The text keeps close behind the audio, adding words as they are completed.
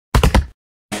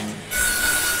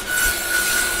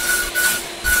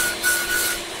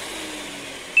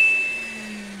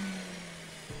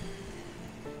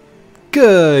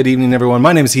Good evening, everyone.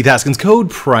 My name is Heath Haskins, Code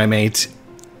Primate.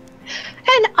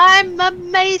 And I'm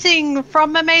Mumazing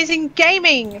from Mumazing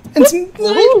Gaming. And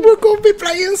tonight we're going to be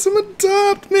playing some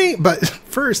Adopt Me. But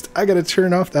first, I got to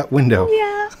turn off that window. Oh,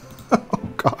 yeah. Oh,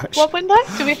 gosh. What window?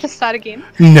 Do we have to start again?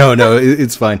 No,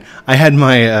 it's fine. I had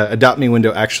my Adopt Me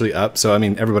window actually up, so I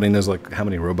mean, everybody knows like how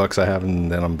many Robux I have and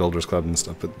then on Builders Club and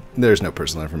stuff, but there's no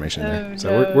personal information there.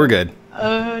 So we're good.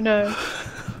 Oh, no.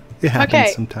 It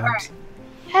happens sometimes. Right.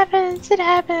 It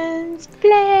happens.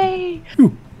 Play.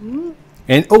 Ooh.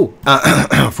 And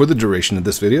for the duration of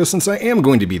this video, since I am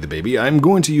going to be the baby, I'm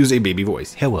going to use a baby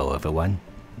voice. Hello, everyone.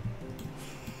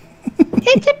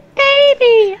 It's a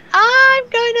baby. I'm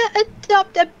going to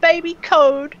adopt a baby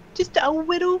code. Just a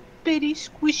little bitty,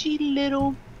 squishy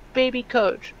little baby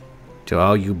code. To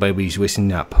all you babies, listen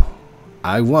up.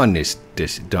 I won this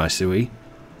nursery,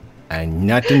 and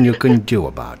nothing you can do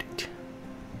about it.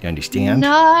 You understand?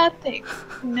 Nothing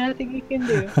you can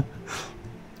do.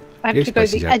 I have to go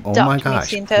to the Adopt Oh my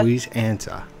gosh, Me Center. please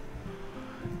answer.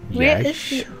 Where is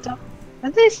the Adopt? Oh,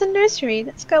 there's the nursery.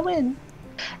 Let's go in.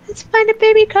 Let's find a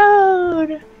baby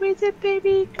code. Where's the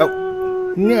baby code?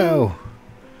 Oh, no.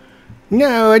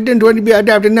 No, I didn't want to be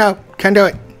adopted now. Can't do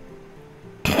it.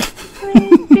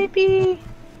 Where's baby?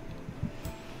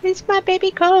 Where's my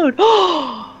baby code?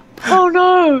 Oh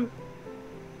no.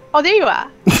 Oh, there you are.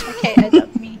 Okay,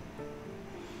 adopt me.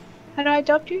 How do I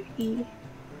adopt you? E.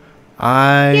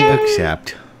 I Yay.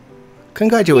 accept.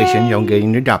 Congratulations, you're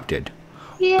getting adopted.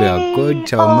 Yay. Be a good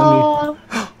tell mommy.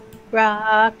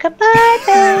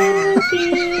 Rock-a-bye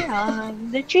baby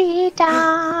on the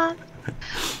treetop.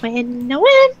 When the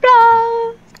wind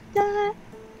blows, the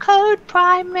code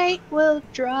primate will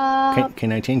drop.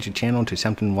 Can I change the channel to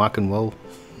something rock and roll?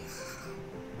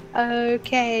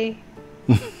 Okay.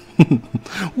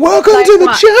 Welcome Like to the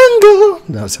what? jungle!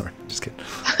 No, sorry. Just kidding.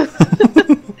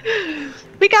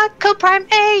 We got code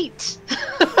primate!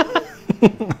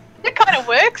 That kind of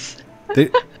works.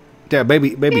 There,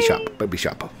 baby shop. Baby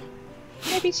shop.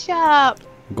 Baby shop.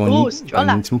 Going to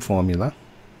need some formula.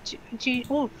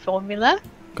 Formula.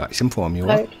 Got some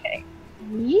formula. Okay.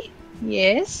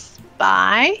 Yes.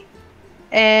 Buy.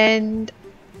 And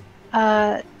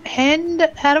how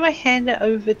do I hand it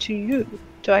over to you?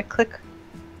 Do I click?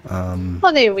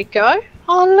 Oh, there we go.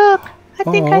 Oh, look. I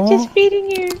think I'm just feeding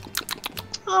you.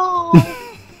 Oh.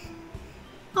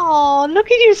 Oh, look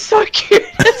at you. So cute.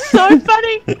 It's so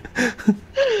funny.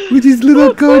 With his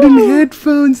little golden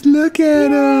headphones. Look at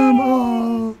him.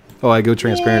 Oh. Oh, I go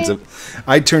transparent. Yeah. So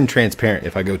I turn transparent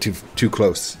if I go too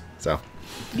close. So.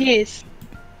 Yes.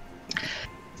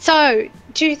 So,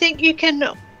 do you think you can...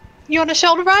 You want a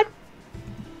shoulder ride?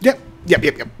 Yep.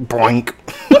 Boink.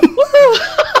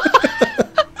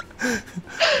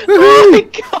 Oh my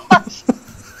gosh.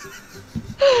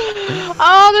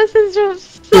 Oh, this is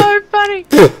just so funny.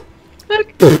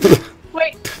 Look.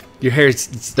 Wait. Your hair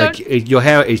is your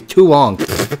hair is too long.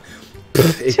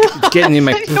 It's getting in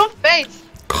my your face.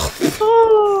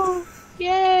 Oh,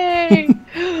 yay.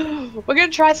 We're going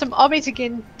to try some obbies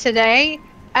again today.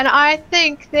 And I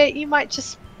think that you might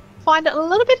just find it a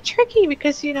little bit tricky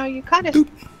because, you know, you kind of... You're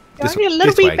only a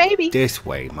little wee baby. This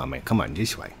way, mommy. Come on,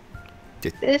 this way.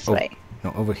 This way.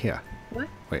 No, over here. What?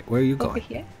 Wait, where are you going? Over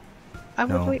here? I'm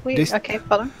No, wait. this- Okay,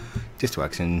 follow.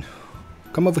 Distraction.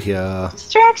 Come over here.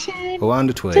 Distraction. Around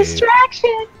the twig.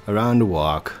 Distraction. Around the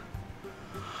walk.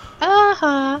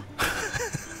 Uh-huh.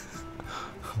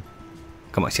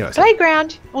 Come on, seriously.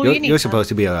 Playground. Oh, You're supposed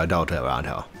to be an adult around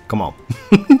here. Come on.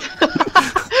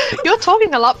 You're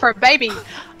talking a lot for a baby.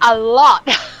 A lot.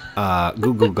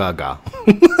 Goo goo gaga.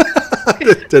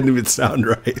 That doesn't even sound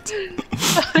right.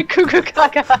 Cuckoo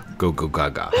gaga. Goo goo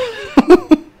gaga.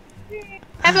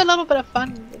 Have a little bit of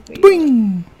fun.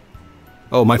 Boing.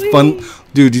 Oh, my fun.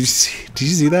 Dude, did you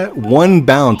see that? One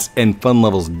bounce and fun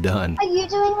level's done. Are you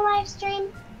doing a live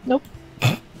stream? Nope.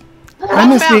 I One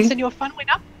missed bounce it. and your fun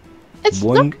went up. It's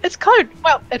One- look, it's code.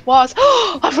 Well, it was.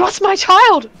 I've lost my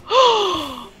child.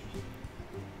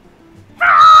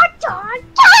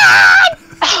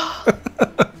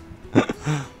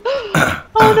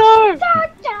 Oh no!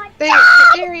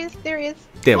 There he is. There he is.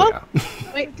 There we Oh, go.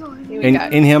 Wait, here we go.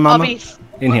 In here, mama. Hobbies.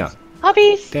 In here.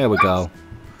 Hobbies. There we go.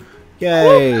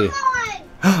 Yay.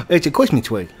 It's a Christmas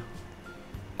tree.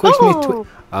 Christmas tree.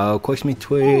 Oh, Christmas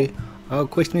tree. Oh,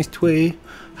 Christmas tree.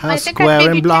 How I think I square may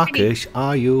and be blockish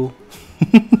are you?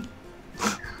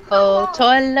 Oh,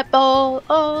 toilet bowl.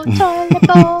 Oh, toilet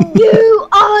bowl. You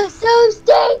are so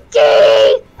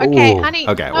stinky! Okay, Ooh, honey.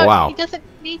 okay, no, wow. He doesn't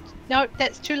need. No,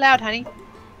 that's too loud, honey.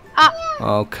 Ah.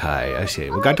 Okay, I see.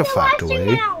 We got the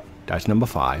factory. That's number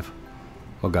 5.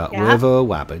 We got Yeah. River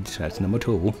Wabbits. That's number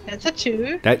 2. That's a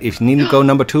 2. That if you need to go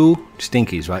number 2,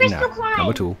 Stinky's right Crystal now. Climb.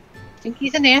 Number 2.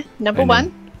 Stinky's in there. Number And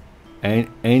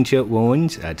 1. Ancient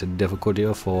Ruins. That's a difficulty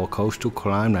of 4. Coastal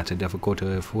Climb. That's a difficulty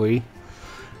of 3.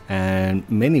 And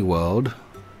Mini World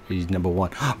is number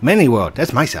 1. Mini World.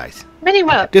 That's my size. Mini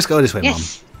World. Just go this way,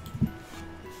 Yes.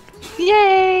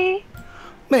 Yay. Mom.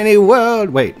 Mini World.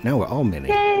 Wait, now we're all mini.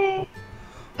 Yay.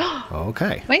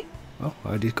 Okay. Wait. Well,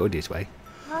 I'll just go this way.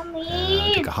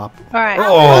 Mommy. Take a hop. Alright.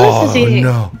 Oh, this is easy.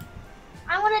 no.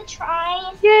 I want to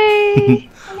try. Yay.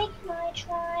 Mommy, can I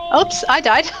try? Oops, I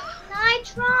died. Can I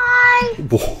try?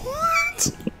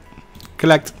 What?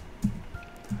 Collect.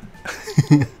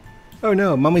 Oh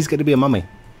no, Mummy's going to be a mummy.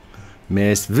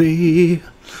 Miss V.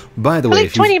 By the way,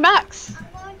 Collect 20 bucks.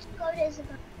 I'm going to go to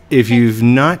Isabel. if you've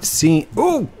not seen...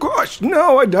 Oh gosh,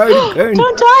 no, I died again.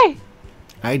 Don't die.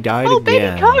 I died Oh,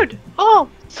 again. baby code. Oh.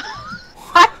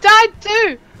 I died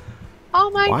too. Oh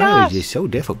my Why gosh. is it so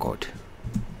difficult?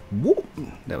 Whoop.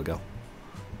 There we go.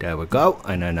 There we go.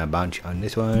 And then a bunch on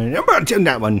this one. A bunch on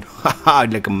that one. Haha,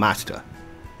 like a master.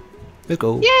 Let's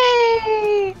go.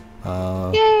 Yay.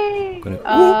 Yay. Gonna-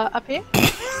 Up here.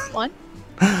 1,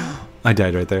 I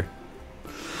died right there.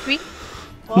 3,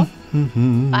 4,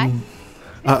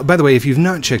 5. By the way, if you've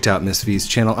not checked out Miss V's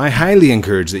channel, I highly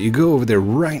encourage that you go over there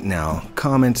right now.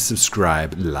 Comment,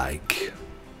 subscribe, like.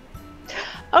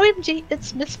 OMG,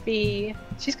 it's Miss B.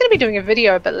 She's going to be doing a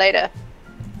video a bit later.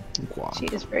 Wow. She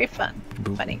is very fun.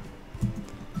 Boop. Funny.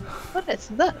 What is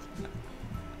this?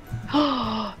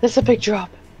 Oh, there's a big drop.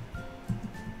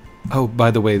 Oh,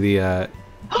 by the way, the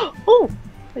Oh,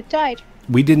 it died.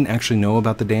 we didn't actually know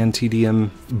about the Dan TDM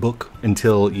book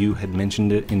until you had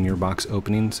mentioned it in your box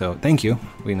opening. So thank you.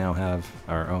 We now have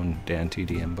our own Dan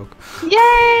TDM book.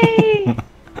 Yay!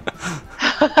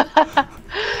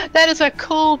 That is a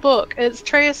cool book. It's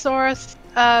Treosaurus,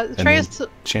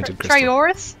 Enchanted Crystal.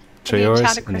 Treoris, Treoris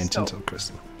and the Crystal. Enchanted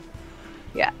Crystal.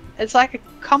 Yeah, it's like a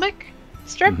comic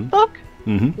strip Mhm. book.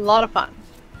 Mm-hmm. A lot of fun.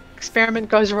 Experiment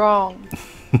goes wrong.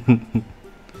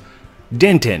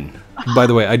 Denton. By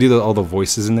the way, I do all the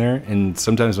voices in there, and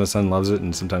sometimes my son loves it,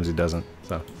 and sometimes he doesn't.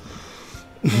 So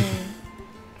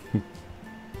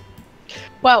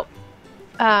Well,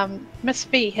 Miss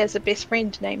B has a best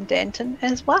friend named Danton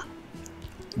as well.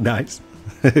 nice.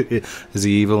 Is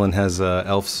he evil and has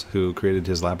elves who created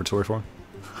his laboratory for him?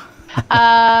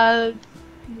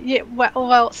 Yeah,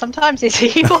 well, sometimes he's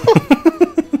evil.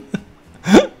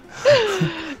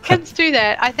 Kids do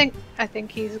that. I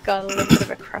think he's got a little bit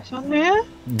of a crush on her.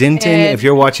 Denton, And- if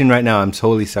you're watching right now, I'm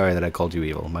totally sorry that I called you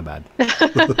evil. My bad.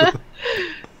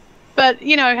 But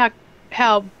you know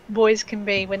how boys can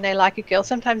be when they like a girl.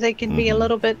 Sometimes they can be a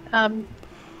little bit,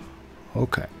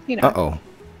 Okay. you know. Uh-oh.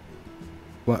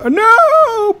 Well,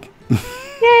 no!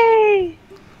 Yay!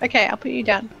 Okay, I'll put you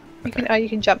down. You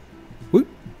can jump. Whoop.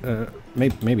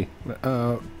 Maybe.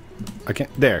 I can't.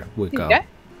 There we Here go. you go.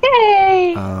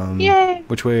 Yay! Yay!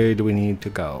 Which way do we need to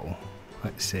go?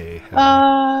 Let's see. Can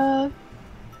I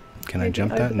maybe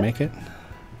jump that over and there. make it?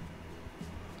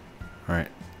 All right.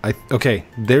 Okay.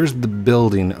 There's the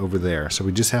building over there, so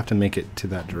we just have to make it to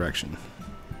that direction.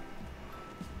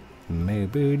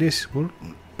 Maybe this will.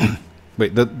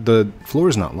 Wait, the floor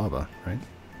is not lava, right?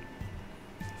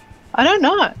 I don't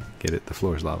know. Get it? The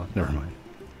floor is lava. Never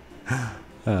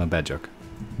mind. Bad joke.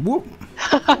 Whoop.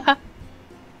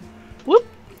 Whoop!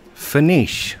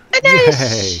 Finish.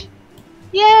 Finish!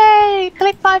 Yay!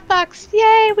 Collect $5.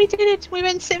 Yay! We did it. We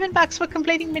win $7 for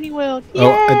completing Mini World.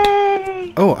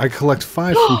 Yay! Oh, I collect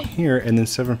 5 from here and then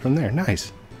 7 from there.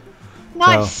 Nice.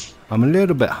 Nice. So, I'm a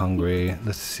little bit hungry.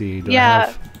 Let's see. Do I Yeah.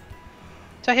 have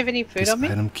Do I have any food this on me?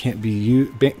 item can't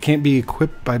be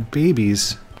equipped by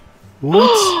babies.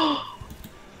 What?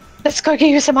 Let's go get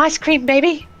you some ice cream,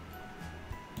 baby.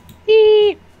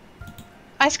 Yee.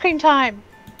 Ice cream time.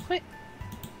 Quick.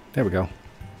 There we go.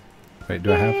 Wait,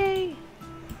 do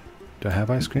I have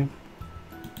ice cream?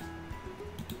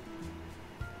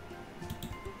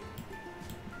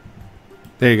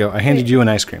 There you go. I handed you an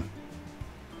ice cream.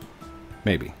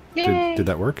 Maybe. Yay. Did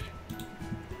that work?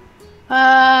 Oh,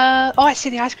 I see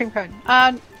the ice cream cone.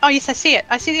 Oh yes, I see it.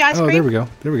 I see the ice Oh, cream. there we go.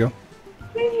 There we go.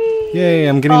 Yay. Yay,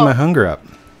 I'm getting Oh. my hunger up.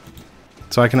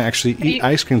 So I can actually eat you-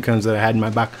 ice cream cones that I had in my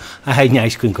back. I had an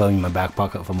ice cream cone in my back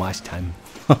pocket from last time.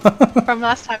 From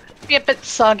last time. It'll be a bit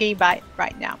soggy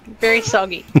right now. Very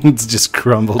soggy. It's just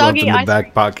crumbled Soggy up in the ice back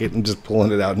cream. pocket and just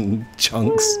pulling it out in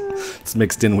chunks. It's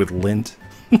mixed in with lint.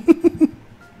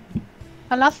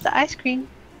 I lost the ice cream.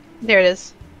 There it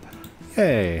is.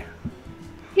 Yay.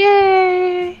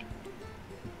 Yay!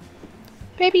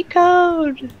 Baby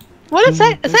code. What is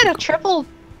that? Is that a triple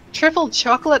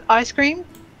chocolate ice cream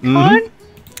cone?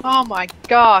 Oh my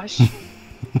gosh.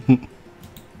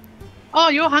 Oh,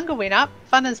 your hunger went up.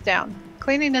 Fun is down.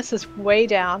 Cleanliness is way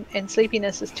down, and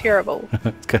sleepiness is terrible.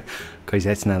 Because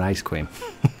that's not ice cream.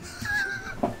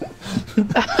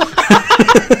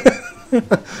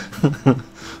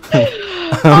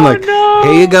 I'm like, no.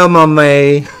 here you go,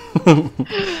 mommy.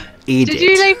 Eat Did it.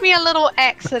 you leave me a little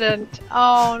accident?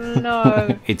 Oh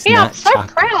no. It's Yeah, not I'm so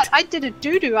chocolate. proud. I did a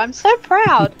doo-doo. I'm so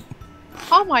proud.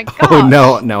 Oh my god.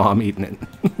 Oh no, I'm eating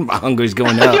it. My hunger's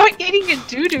going up. You're eating a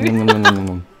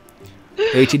doo-doo.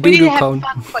 Eat your We need to doo-doo have cone.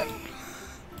 fun quick.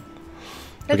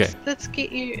 Okay. Let's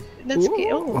get you.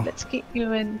 Ooh. Let's get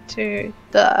you into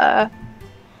the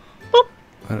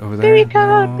Right over there. baby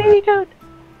code. No. Baby code.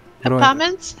 How do I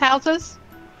Apartments, houses.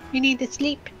 You need to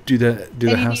sleep. do the and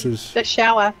you houses? need the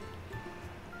shower.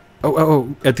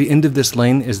 Oh! At the end of this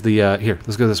lane is the here.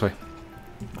 Let's go this way.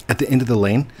 At the end of the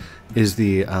lane is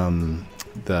the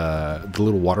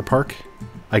little water park.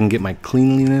 I can get my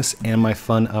cleanliness and my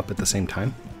fun up at the same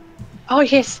time. Oh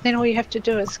yes. Then all you have to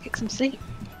do is get some sleep.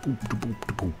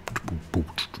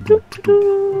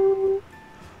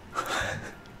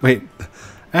 Wait,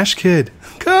 Ash Kid,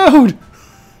 code.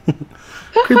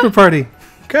 Creeper party,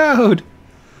 code.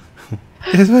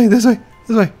 This way, this way,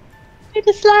 this way. Do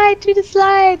the slide. Do the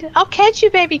slide. I'll catch you,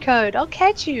 baby code. I'll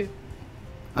catch you.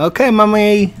 Okay,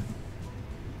 mommy.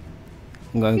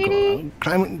 I'm going to go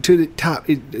climb to the top.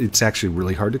 It's actually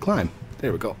really hard to climb.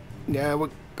 There we go. Yeah, we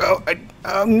go.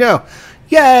 Oh no!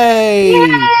 Yay!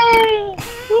 Yay!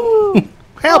 Woo.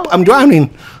 Help! Oh. I'm drowning.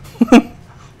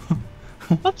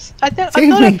 Whoops! I thought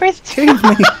Save I me! pressed. Save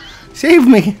me! Save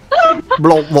me!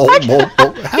 Blow, blow, blow, blow.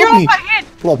 You're Help on me! my head.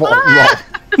 Blow, blow,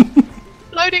 blow.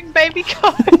 Floating baby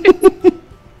code.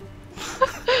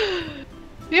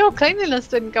 Your cleanliness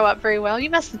didn't go up very well. You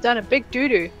must have done a big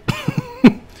doo-doo.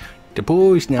 The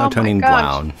pool's now Oh my turning gosh.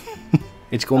 brown.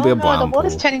 It's going to be a no, brown the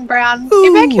water's pool. turning brown.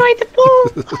 Ooh. Evacuate the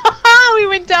pool. We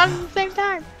went down at the same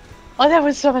time. Oh, that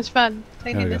was so much fun.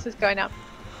 Cleanliness is going up.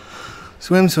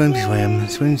 Swim, swim, swim,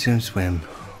 swim, swim, swim.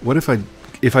 What if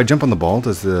I jump on the ball?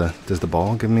 Does the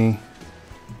ball give me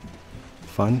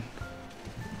fun?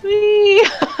 Whee!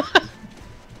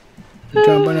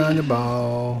 Jumping on the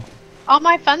ball. Oh,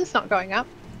 my fun's not going up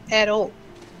at all.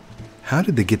 How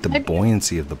did they get the Maybe-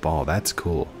 buoyancy of the ball? That's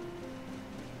cool.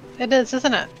 It is,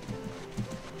 isn't it?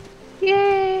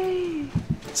 Yay!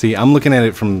 See, I'm looking at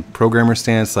it from programmer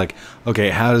stance, like, okay,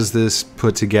 how does this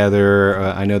put together?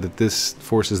 I know that this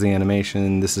forces the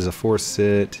animation. This is a force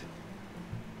sit.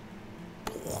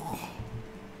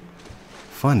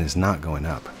 Fun is not going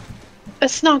up.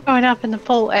 It's not going up in the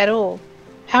pool at all.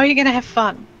 How are you going to have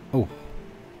fun? Oh.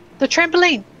 The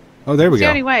trampoline. Oh, there we It's the go.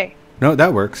 only way. No,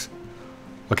 that works.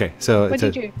 Okay, so What it's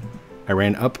did you do? I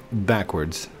ran up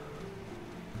backwards,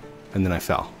 and then I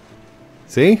fell.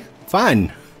 See?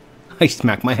 Fun! I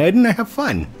smack my head and I have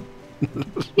fun.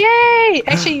 Yay!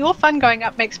 Actually, your fun going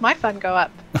up makes my fun go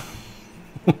up.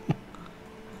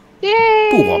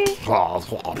 Yay!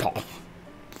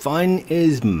 Fun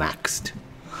is maxed.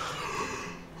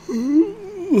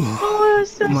 Oh, I'm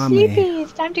so Mommy. sleepy.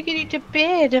 It's time to get you to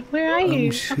bed. Where are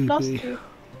you? I've lost sleepy. you.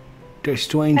 There's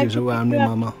strangers Happy around me, you up.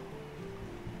 Mama.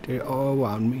 They're all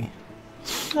around me.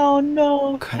 Oh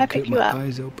no. I Can't pick keep you my up.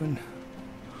 eyes open.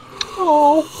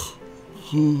 Oh.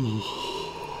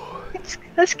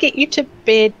 Let's get you to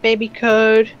bed, baby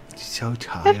code. So Up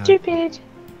tired. to bed.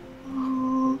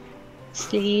 Oh,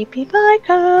 sleepy by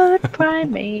code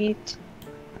primate.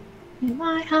 In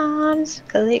my arms,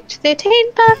 collect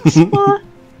 13 bucks for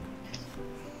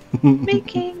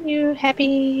making you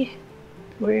happy.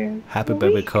 Where Happy will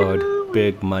baby we code. go?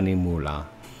 Big money moolah.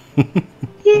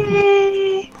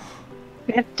 Yay!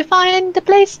 We have to find the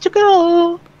place to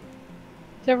go.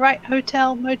 The right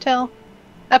hotel, motel,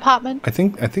 apartment. I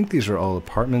think these are all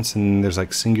apartments and there's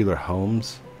like singular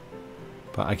homes.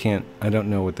 But I don't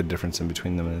know what the difference in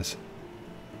between them is.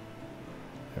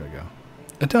 There we go.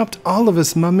 Adopt all of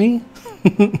us, mummy.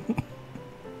 Rent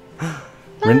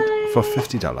for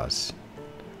 $50.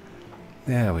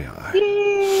 There we are.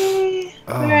 Yay!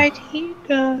 Oh. Right, here you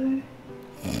go.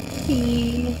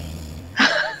 Yay.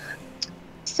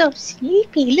 So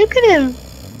sleepy. Look at him.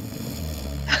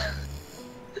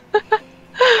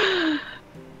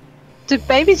 Do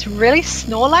babies really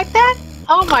snore like that?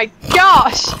 Oh my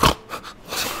gosh!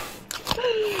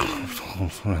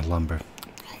 Lumber.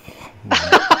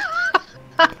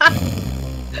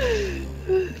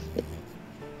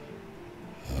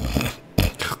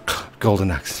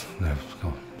 Golden axe. There,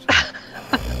 go.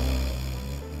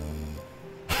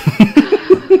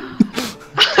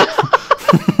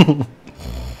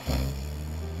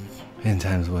 In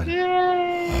times what?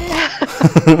 Yay.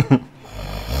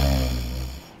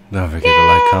 Don't forget to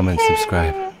like, comment,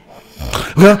 subscribe.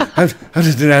 Well, I've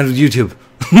just been out of YouTube.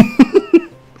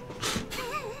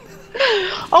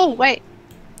 Oh, wait.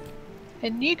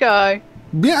 And you go.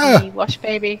 Yeah. Wash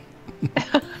baby.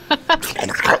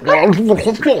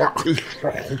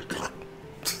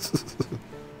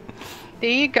 There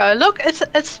you go. Look, it's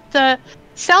the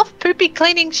self-poopy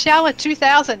cleaning shower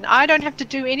 2000. I don't have to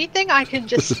do anything. I can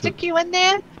just stick you in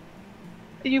there.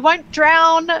 You won't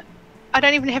drown. I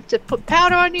don't even have to put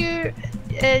powder on you,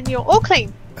 and you're all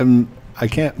clean. I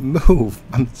can't move.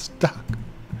 I'm stuck.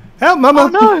 Help,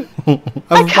 Mama! Oh no!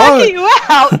 I can't get you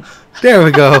out. There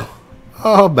we go.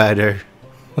 Oh, better.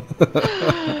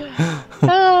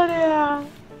 Oh dear.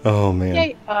 Oh man.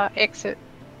 Yay! Exit.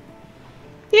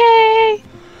 Yay!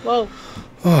 Whoa.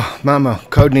 Oh, Mama,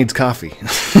 Code needs coffee.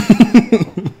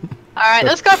 Alright,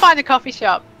 let's go find a coffee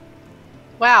shop.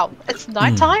 Wow, it's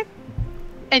nighttime?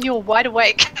 And you're wide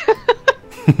awake.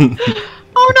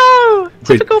 Oh no!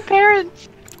 Typical parents.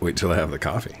 Wait till I have the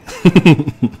coffee.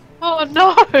 Oh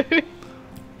no!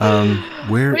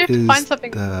 Where we have is to find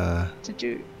something the... to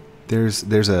do. There's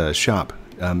a shop.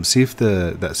 See if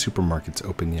that supermarket's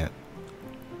open yet.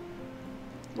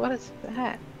 What is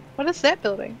that? What is that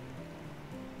building?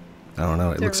 I don't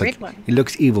know. It The looks red like one. it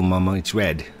looks evil, Mama. It's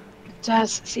red. It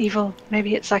does. It's evil.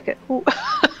 Maybe it's like a... Ooh.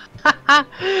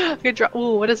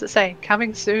 Ooh, what does it say?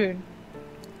 Coming soon.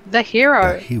 The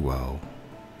hero. The hero.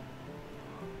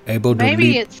 Able to Maybe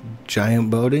leap it's... giant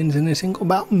buildings in a single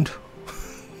bound.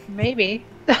 Maybe.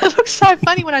 That looks so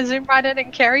funny when I zoom right in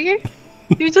and carry you.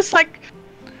 You're just like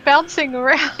bouncing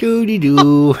around.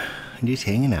 Doo-dee-doo. Just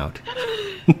hanging out.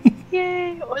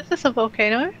 Yay. What is this, a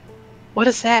volcano? What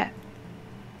is that?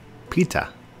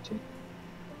 Pizza.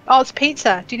 Oh, it's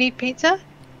pizza. Do you need pizza?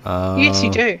 Yes,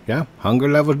 you do. Yeah, hunger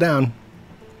level's down.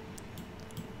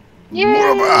 Yay!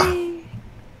 Mama!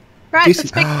 Right, This let's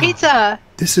is- make pizza.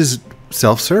 This is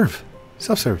self-serve.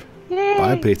 Self-serve. Yay!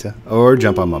 Buy a pizza or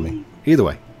jump on Mommy. Either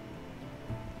way.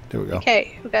 There we go.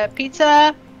 Okay, we got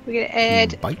pizza. We're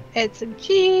gonna Bite. add some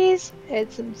cheese,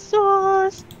 add some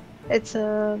sauce, add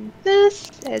some this,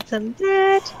 add some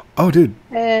that. Oh, dude.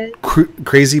 And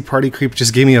Crazy party creep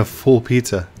just gave me a full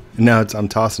pizza. And now I'm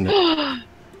tossing it. oh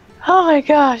my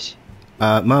gosh.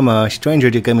 Mama, stranger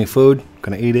just gave me food.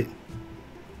 Gonna eat it.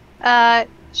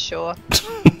 Sure.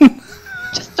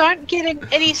 Just don't get in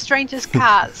any strangers'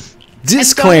 cars.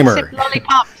 Disclaimer. And don't accept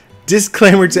lollipops.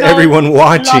 Disclaimer to No everyone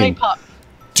watching. Lollipop.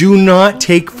 Do not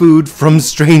take food from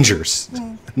strangers.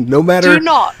 No matter Do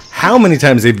not. how many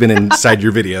times they've been inside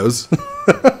your videos.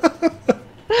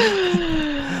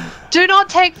 Do not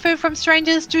take food from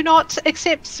strangers. Do not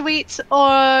accept sweets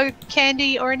or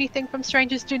candy or anything from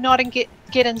strangers. Do not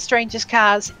get in strangers'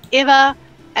 cars ever.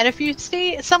 And if you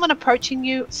see someone approaching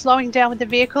you, slowing down with the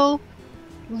vehicle,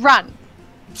 run.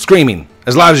 Screaming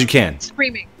as loud as you can.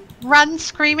 Screaming. Run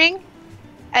screaming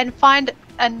and find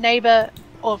a neighbor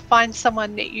or find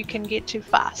someone that you can get to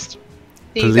fast.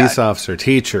 There you Police go. officer,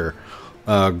 teacher,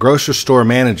 grocery store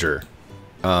manager,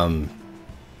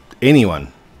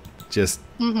 anyone. Just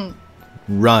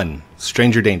run.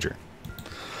 Stranger danger.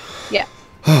 Yeah.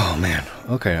 Oh man.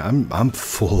 Okay, I'm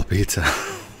full of pizza.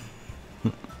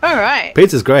 All right.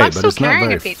 Pizza's great, I'm but still it's not carrying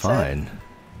very a pizza. fun.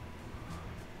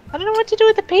 I don't know what to do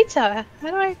with the pizza. How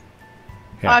do I...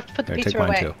 Here, I have to put the here, pizza take mine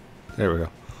away. too. There we go.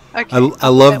 Okay. I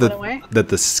I'll love put that one away. that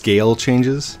the scale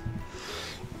changes.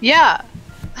 Yeah.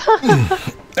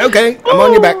 Okay, I'm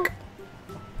on your back.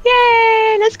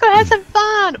 Yay! Let's go have some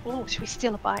fun. Oh, should we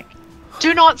steal a bike?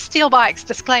 Do not steal bikes.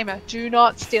 Disclaimer: do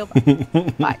not steal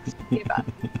bikes. Ever.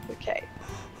 Okay.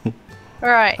 All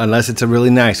right. Unless it's a really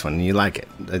nice one and you like it.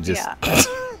 I just, Yeah.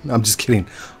 I'm just kidding.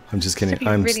 I'm just kidding. Should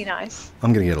be really nice.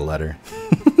 I'm gonna get a letter.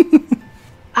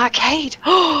 Arcade.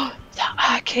 Oh, the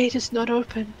arcade is not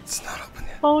open. It's not open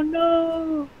yet. Oh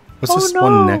no. What's Oh, this no.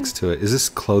 one next to it? Is this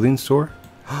clothing store?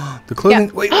 The clothing.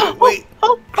 Yeah. Wait, wait.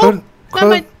 Oh,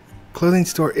 Clothing, clothing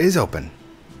store is open.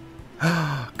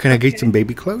 Can I get some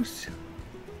baby clothes?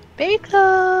 baby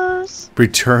clothes.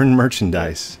 Return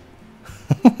merchandise.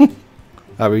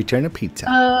 I'll return a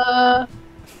pizza.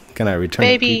 Can I return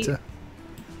baby- a pizza?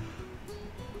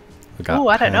 We got Ooh,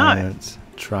 I don't know. pants.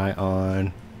 Try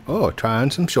on. Oh, try on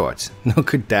some shorts.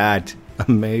 Look at that.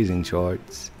 Amazing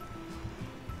shorts.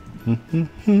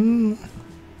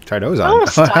 Try those on. Oh,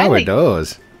 How are styling.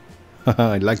 those?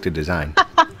 I like the design.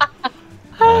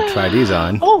 Try these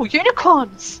on. Oh,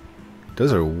 unicorns.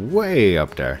 Those are way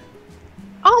up there.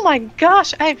 Oh my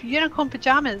gosh, I have unicorn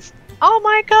pajamas. Oh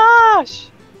my gosh.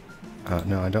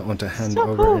 No, I don't want to hand So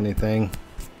over cool. anything.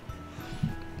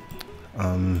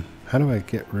 How do I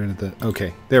get rid of the...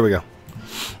 Okay, there we go.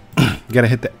 You gotta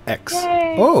hit the X.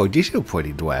 Yay. Oh, this is a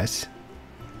pretty dress.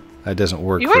 That doesn't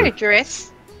work. You wearing a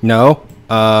dress? No.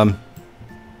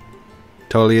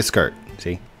 Totally a skirt.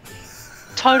 See?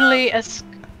 Totally a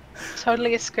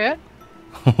skirt?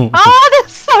 Oh,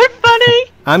 that's so funny!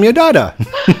 I'm your daughter.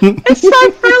 It's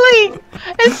so frilly!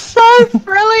 It's so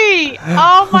frilly!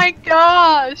 Oh my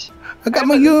gosh! I got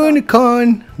my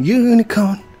unicorn.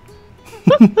 Unicorn.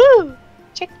 Woohoo!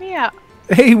 Check me out.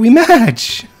 Hey, we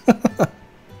match.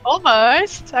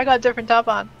 Almost. I got a different top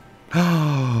on.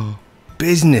 Oh,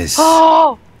 business.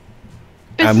 Oh!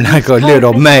 I'm like a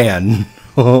little man.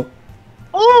 Oh,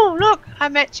 look!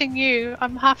 I'm matching you.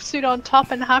 I'm half suit on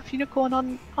top and half unicorn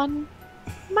on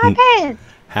my pants.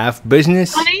 Half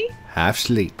business, Honey? half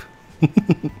sleep.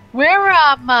 Where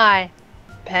are my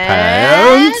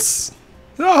pants?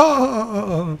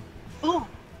 Oh, Oh,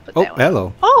 put oh that one.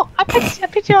 hello. Oh, I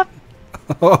picked you up.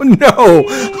 Oh no!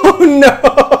 Oh no!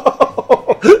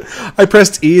 I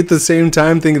pressed E at the same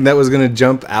time thinking that was going to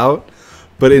jump out,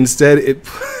 but instead it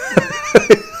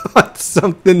got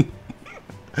something.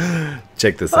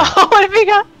 Check this out. Oh, what have you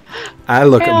got? I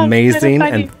look Hang on, amazing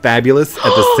better find and fabulous at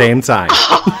the same time.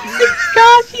 Oh my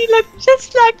gosh, you look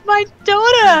just like my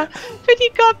daughter. But you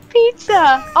got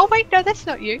pizza. Oh wait, no, that's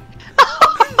not you.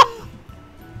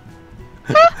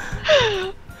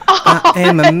 I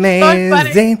am that's so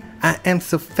amazing. I am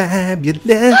so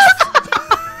fabulous.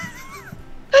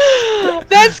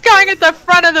 That's going at the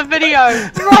front of the video,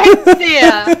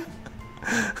 right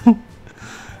there.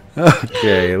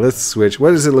 Okay, let's switch.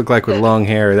 What does it look like with long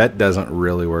hair? That doesn't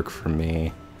really work for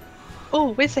me.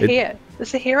 Oh, where's the hair?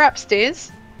 Is the hair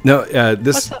upstairs? No,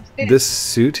 this What's upstairs? this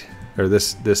suit or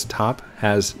this top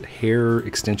has hair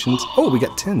extensions. Oh, we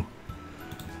got 10.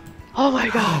 Oh my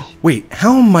gosh. Wait,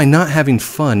 how am I not having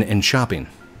fun and shopping?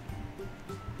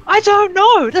 I don't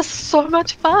know. This is so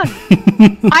much fun.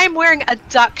 I'm wearing a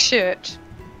duck shirt.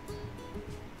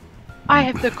 I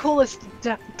have the coolest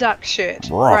duck shirt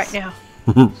Rough. right now.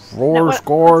 Four what-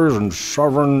 scores and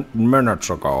 7 minutes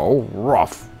ago.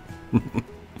 Rough.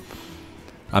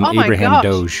 I'm Oh my Abraham gosh.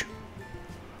 Doge.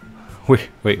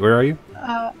 Wait, where are you?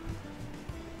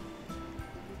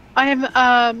 I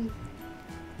am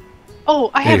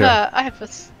Oh, I Hey, have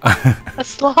a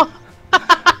sloth.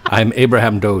 I'm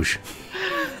Abraham Doge.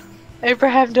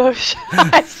 Abraham Doge.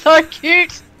 It's so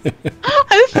cute.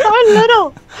 It's so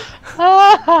little.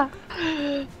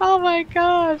 Oh my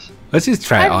gosh. Let's just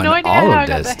try I have on no idea all how I of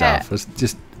got this the stuff. hat. Let's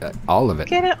just all of it.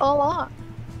 Get it all on.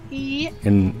 E.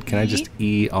 And can I just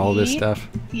E all this E. stuff?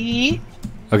 E.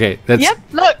 Okay, that's Yep,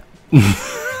 look.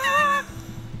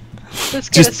 Let's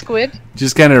get a Just- squid.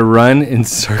 just kind of run in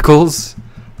circles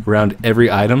around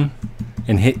every item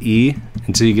and hit E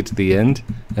until you get to the end,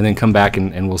 and then come back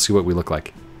and we'll see what we look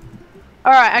like.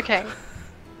 Alright, okay.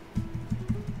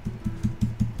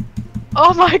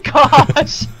 Oh my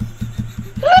gosh.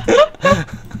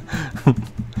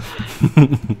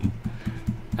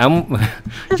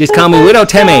 Just call me Widow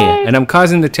Timmy, and I'm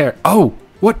causing the terror. Oh,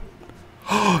 what?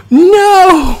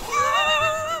 No!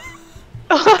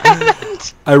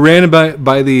 I ran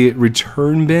by the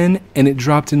return bin, and it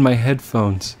dropped in my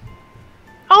headphones.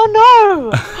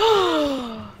 Oh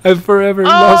no. I've forever Oh,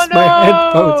 lost my no.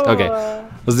 headphones. Okay,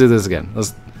 let's do this again.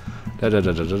 Let's. Alright,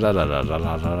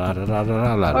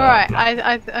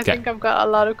 I think I've got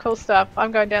a lot of cool stuff.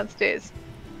 I'm going downstairs.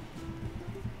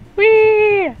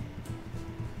 Whee!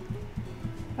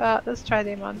 Let's try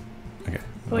them on. Okay.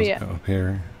 Oh, Let's yeah. go up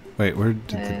here. Wait, where did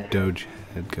the Doge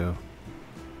head go?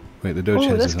 Wait, the Doge Oh,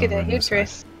 head let's is get over a on this side.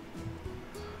 headdress.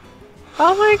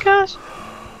 Oh my gosh.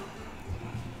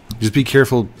 Just be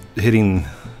careful hitting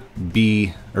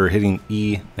B or hitting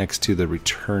E next to the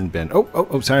return bin.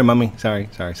 Oh, sorry, mommy. Sorry.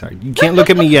 You can't look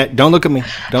at me yet. Don't look at me.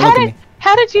 Don't look at me.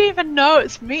 How did you even know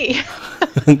it's me?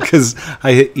 Because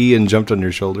I hit E and jumped on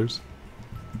your shoulders.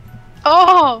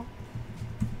 Oh!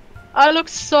 I look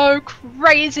so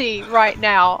crazy right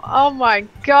now. Oh my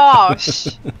gosh.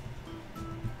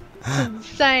 It's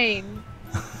insane.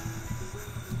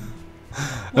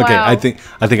 Okay, Wow. I think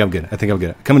I'm good.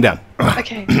 Coming down.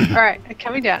 Okay, alright,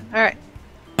 coming down. Alright.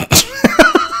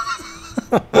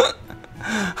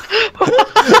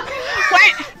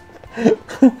 Wait!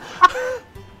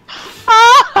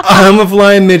 I'm a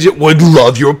flying midget. Would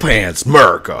love your pants,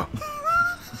 America.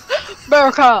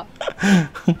 America!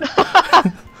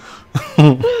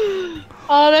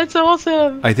 Oh, that's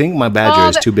awesome. I think my badger Oh,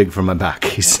 is too big for my back.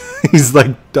 He's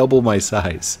like double my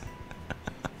size.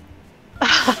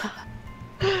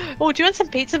 Oh, do you want some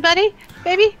pizza, buddy?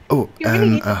 Baby? Oh, You really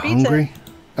need some pizza. hungry?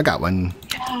 I got one.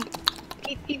 Yeah.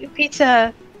 Eat a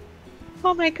pizza.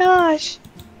 Oh my gosh.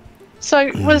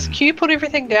 So, was Q put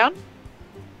everything down?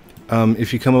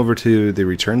 If you come over to the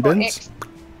return Or bins, X?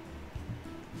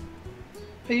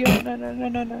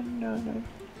 No.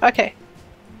 Okay.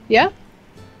 Yeah.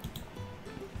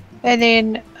 And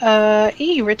then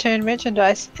E, return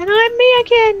merchandise. And I'm me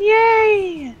again,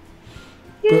 yay!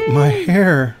 But my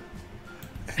hair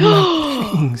and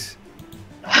my things.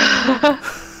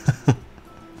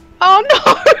 Oh no!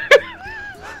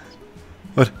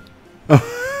 What? Oh.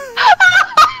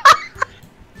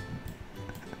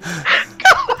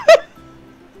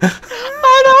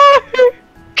 Oh no!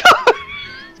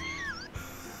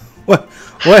 What?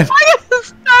 I'm gonna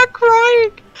start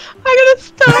crying!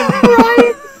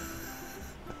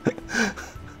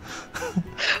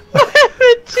 What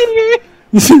happened to you?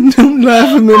 Don't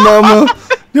laugh at me, Mama.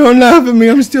 Don't laugh at me.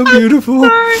 I'm still beautiful.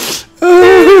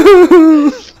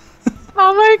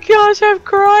 Oh my gosh, I'm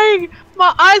crying.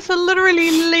 My eyes are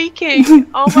literally leaking.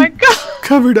 Oh my god.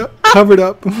 Covered up.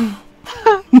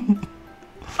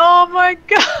 Oh my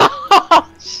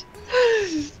gosh.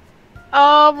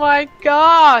 Oh my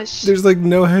gosh. There's like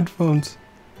no headphones.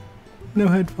 No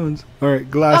headphones.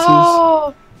 Alright, glasses.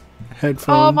 Oh, Headphones.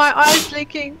 oh, my eyes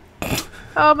leaking.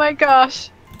 Oh my gosh.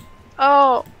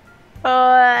 Oh.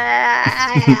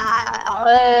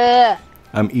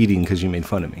 I'm eating because you made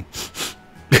fun of me.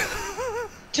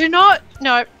 Do not,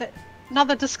 no,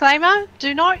 another disclaimer,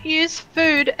 do not use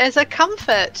food as a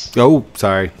comfort Oh,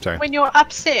 sorry. when you're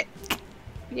upset.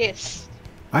 Yes.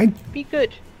 Be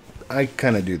good. I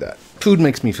kind of do that. Food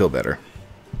makes me feel better.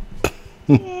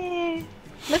 Yeah.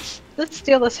 Let's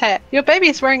steal this hat. Your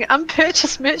baby's wearing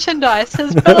unpurchased merchandise.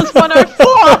 His bill is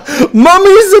 104.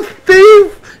 Mommy's a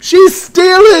thief! She's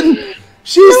stealing!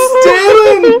 She's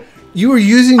stealing! You are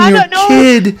using your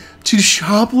kid to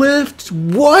shoplift?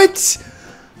 What?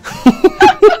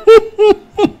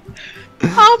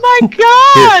 Oh my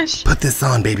gosh! Here, put this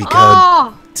on, baby code.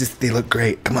 Oh. They look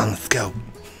great. Come on, let's go.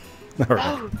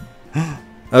 Alright.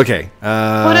 Okay.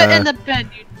 Put it in the bin,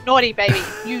 you naughty baby.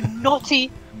 You naughty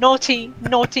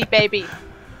baby.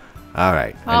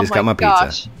 Alright, I Oh just got my pizza.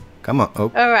 gosh. Come on.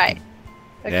 Oh, Alright.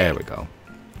 Okay. there we go.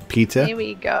 Pizza Here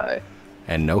we go.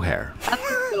 and no hair. Out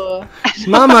the door.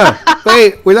 Mama,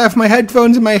 wait, we left my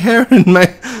headphones and my hair and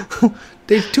my...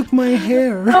 They took my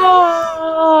hair.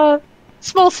 Oh,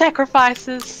 small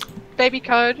sacrifices. Baby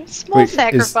code. Small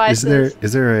sacrifices.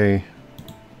 Is there a...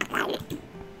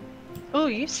 Oh,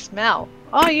 you smell.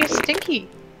 Oh, you're stinky.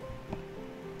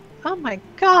 Oh my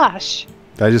gosh.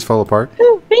 Did I just fall apart?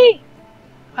 Who, me?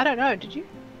 I don't know, did you?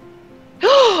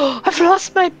 Oh, I've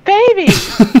lost my baby!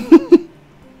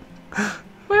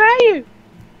 Where are you?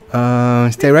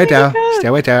 Stay right there. Stay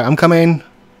right there. I'm coming.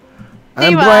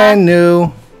 I'm you are. brand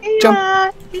new. Here you Jump.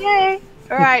 are. Yay.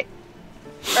 Alright.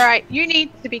 Alright, you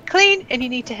need to be clean and you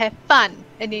need to have fun.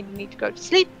 And then you need to go to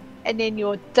sleep and then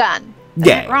you're done. And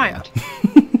Yeah. it rhymed.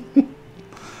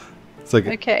 It's like...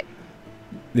 Okay.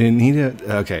 You need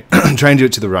to... Okay. Try and do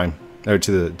it to the rhyme. Or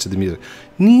to the music.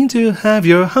 Need to have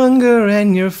your hunger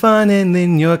and your fun and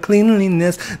then your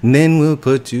cleanliness. And then we'll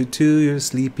put you to your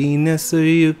sleepiness so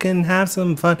you can have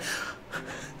some fun.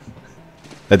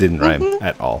 That didn't rhyme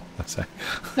at all. Let's say.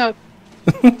 No.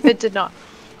 It did not.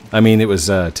 I mean, it was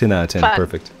 10 out of 10. Fun.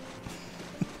 Perfect.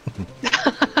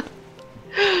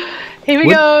 Here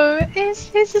we go. Here's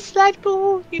a slide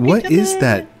pool. You What need to is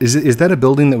that? Is that a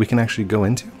building that we can actually go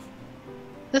into?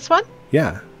 This one?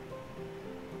 Yeah.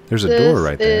 There's a door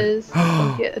right there.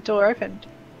 Oh, get the door opened.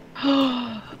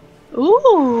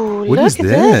 Ooh, What look is at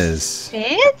this?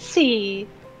 Fancy.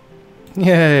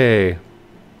 Yay.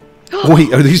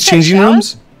 Wait, are these changing showers?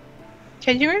 rooms?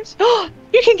 Changing rooms? Oh,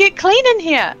 you can get clean in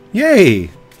here. Yay.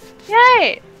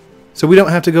 Yay. So we don't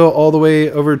have to go all the way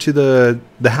over to the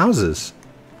houses.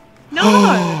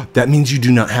 No. That means you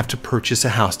do not have to purchase a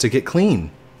house to get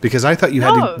clean. Because I thought you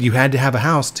had to have a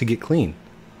house to get clean.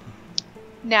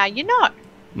 Now you know.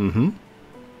 Mm-hmm.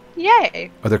 Yay.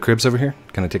 Are there cribs over here?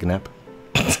 Can I take a nap?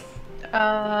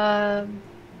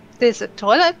 There's a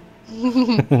toilet.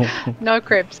 No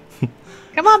cribs.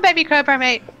 Come on, baby cobra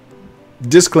mate.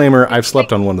 Disclaimer, I've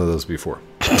slept on one of those before.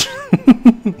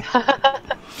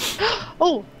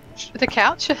 Oh, the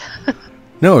couch?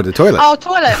 No, the toilet. Oh,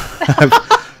 toilet.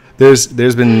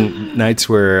 There's been nights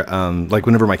where, like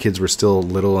whenever my kids were still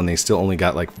little and they still only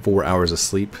got like 4 hours of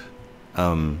sleep,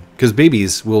 because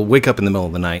babies will wake up in the middle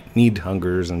of the night, need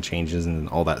hungers and changes and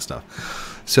all that stuff.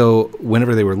 So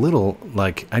whenever they were little,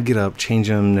 like I'd get up, change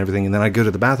them and everything, and then I'd go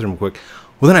to the bathroom quick.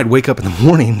 Well, then I'd wake up in the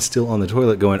morning still on the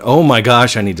toilet going, oh my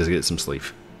gosh, I need to get some sleep.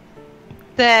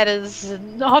 That is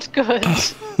not good.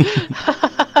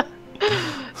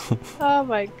 Oh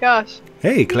my gosh.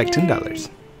 Hey, collect $10.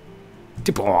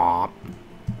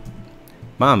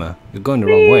 Mama, you're going the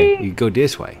wrong way. You go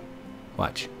this way.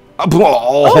 Watch.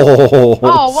 Oh,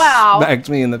 Oh, wow. Smacked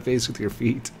me in the face with your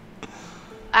feet.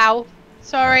 Ow.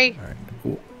 Sorry. All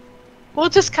right. We'll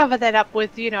just cover that up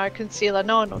with, concealer.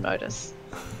 No one will notice.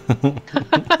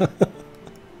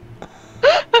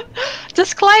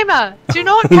 Disclaimer! Do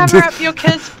not cover up your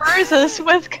kids' bruises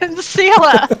with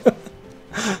concealer.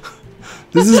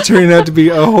 This is turning out to be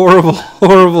a horrible,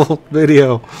 horrible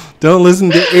video. Don't listen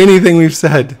to anything we've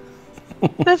said.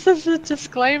 This is a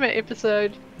disclaimer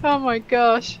episode. Oh my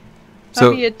gosh.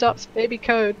 So- Mummy adopts baby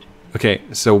code. Okay,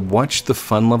 so watch the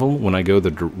fun level when I go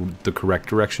the correct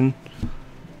direction.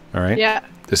 All right? Yeah,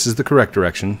 This is the correct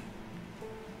direction.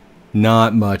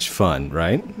 Not much fun,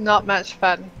 right? not much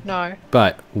fun. No.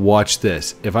 But watch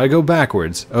this. If I go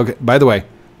backwards... Okay, by the way,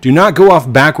 do not go off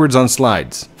backwards on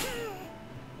slides.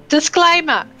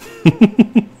 Disclaimer!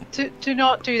 do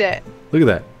not do that. Look at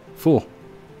that. Full.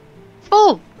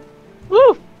 Full!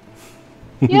 Woo!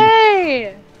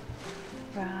 Yay!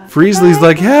 Freesley's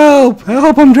like, help!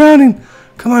 Help, I'm drowning!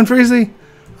 Come on, Freesley.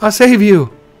 I'll save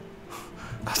you.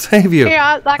 I'll save you.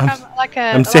 Yeah,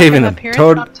 I'm saving him.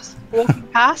 I'm just walking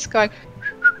past going,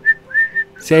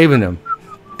 Saving him.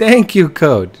 Thank you,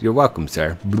 Code. You're welcome,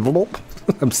 sir.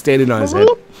 I'm standing on his head,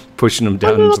 pushing him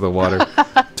down into the water.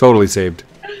 Totally saved.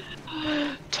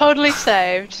 totally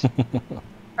saved.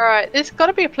 Alright, there's got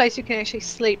to be a place you can actually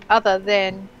sleep other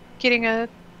than getting a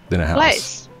Then a house.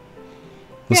 place.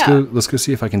 Let's go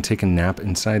see if I can take a nap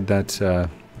inside that.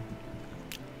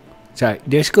 Sorry,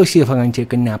 let's go see if I can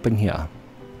take a nap in here.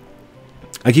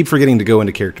 I keep forgetting to go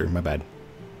into character. My bad.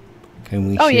 Can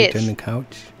we sit on the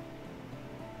couch?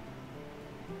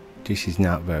 This is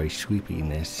not very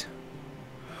sleepiness.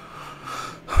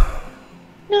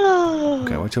 No.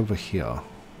 Okay, what's over here?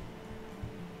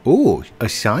 Ooh, a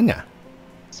sauna.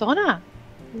 Sauna.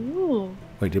 Ooh.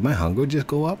 Wait, did my hunger just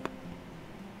go up?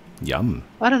 Yum.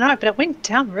 I don't know, but it went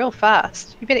down real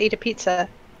fast. You better eat a pizza.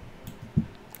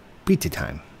 Pizza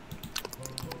time.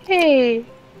 Hey.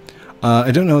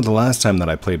 I don't know the last time that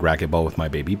I played racquetball with my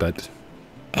baby, but...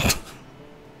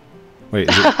 Wait,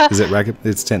 is it racket?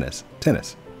 It's tennis.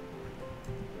 Tennis.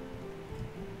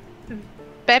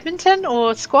 Badminton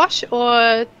or squash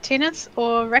or tennis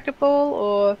or racquetball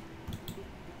or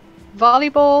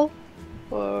volleyball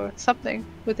or something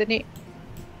with a net.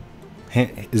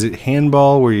 Is it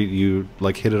handball where you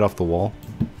like hit it off the wall?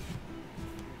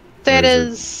 That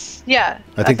is is, yeah.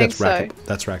 I think that's so.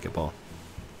 That's racquetball.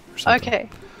 Or something. Okay.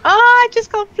 Oh, I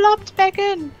just got flopped back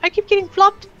in. I keep getting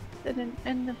flopped in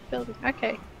the building.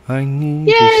 Okay. I need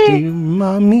Yay! to sleep,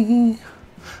 mommy.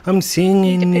 I'm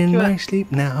singing pick in you my up.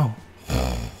 sleep now.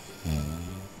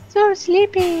 So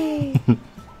sleepy.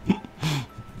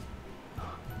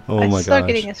 Oh I'm my still gosh.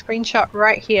 getting a screenshot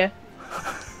right here.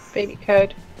 Baby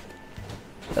code.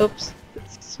 Oops.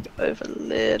 Let's go over a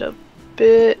little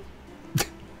bit.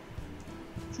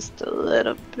 Just a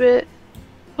little bit.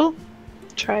 Oh,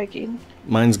 try again.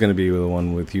 Mine's gonna be the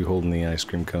one with you holding the ice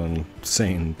cream cone,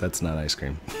 saying that's not ice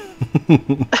cream. Yay!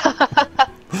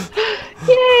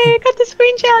 Got the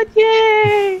screenshot!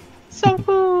 Yay! So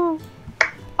cool.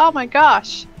 Oh my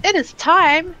gosh! It is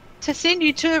time to send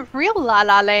you to real La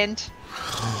La Land.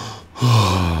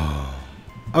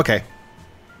 Okay.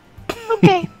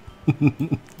 Okay.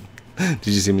 Did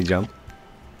you see me jump?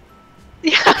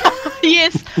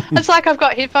 Yes. It's like I've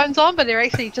got headphones on, but they're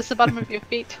actually just the bottom of your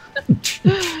feet.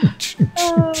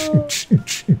 Oh.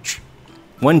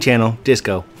 One channel,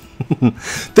 disco.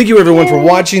 Thank you everyone for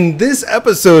watching this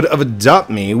episode of Adopt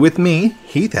Me with me,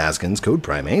 Heath Haskins, Code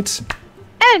Primates.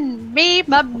 And me,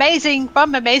 Mumazing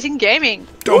from Amazing Gaming.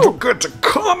 Don't forget to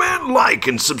comment, like,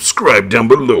 and subscribe down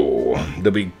below.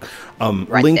 There'll be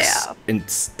Right links there. and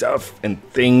stuff and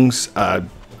things. And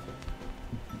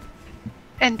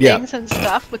Yeah. things and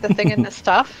stuff with the thing and the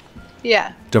stuff.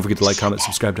 Yeah. Don't forget to like, comment,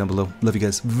 subscribe down below. Love you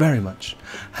guys very much.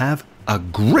 Have a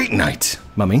great night,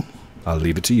 Mummy. I'll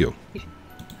leave it to you.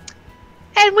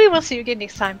 And we will see you again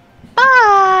next time.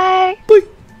 Bye! Bye.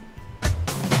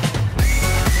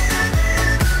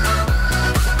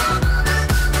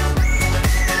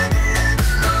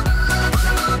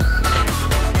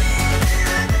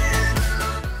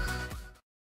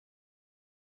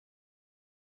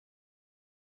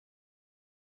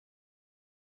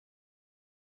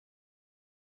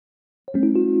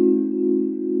 Thank you.